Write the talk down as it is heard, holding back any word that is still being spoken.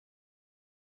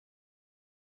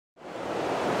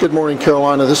Good morning,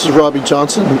 Carolina. This is Robbie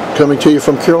Johnson coming to you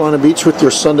from Carolina Beach with your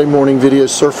Sunday morning video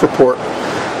surf report.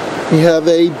 We have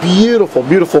a beautiful,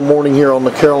 beautiful morning here on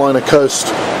the Carolina coast.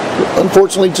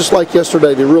 Unfortunately, just like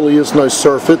yesterday, there really is no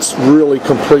surf. It's really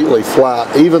completely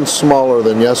flat, even smaller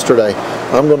than yesterday.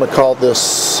 I'm going to call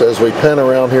this, as we pan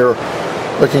around here,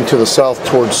 looking to the south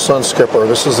towards Sunskipper.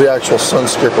 This is the actual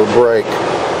Sunskipper break.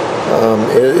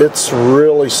 It's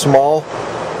really small.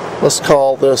 Let's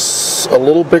call this a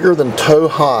little bigger than toe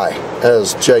high,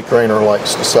 as Jake Rayner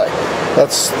likes to say.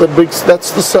 That's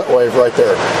the set wave right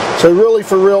there. So really,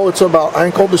 for real, it's about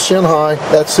ankle to shin high.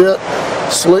 That's it.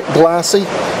 Slick, glassy.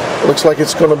 Looks like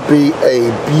it's going to be a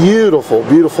beautiful,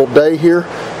 beautiful day here.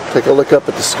 Take a look up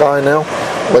at the sky now.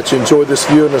 Let you enjoy this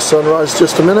view in the sunrise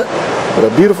just a minute. But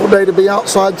a beautiful day to be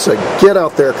outside, so get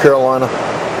out there, Carolina.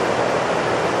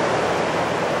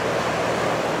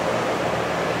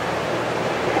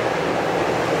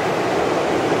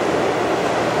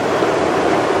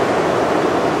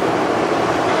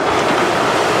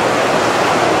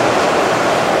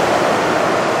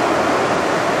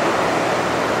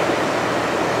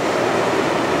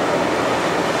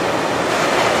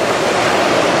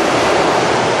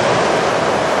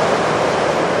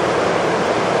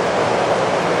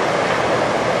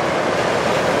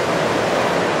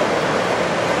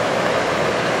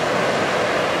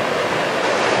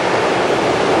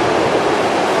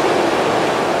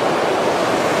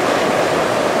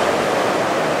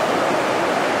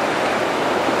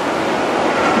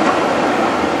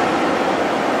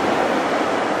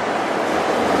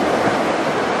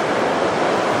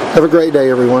 Have a great day,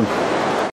 everyone.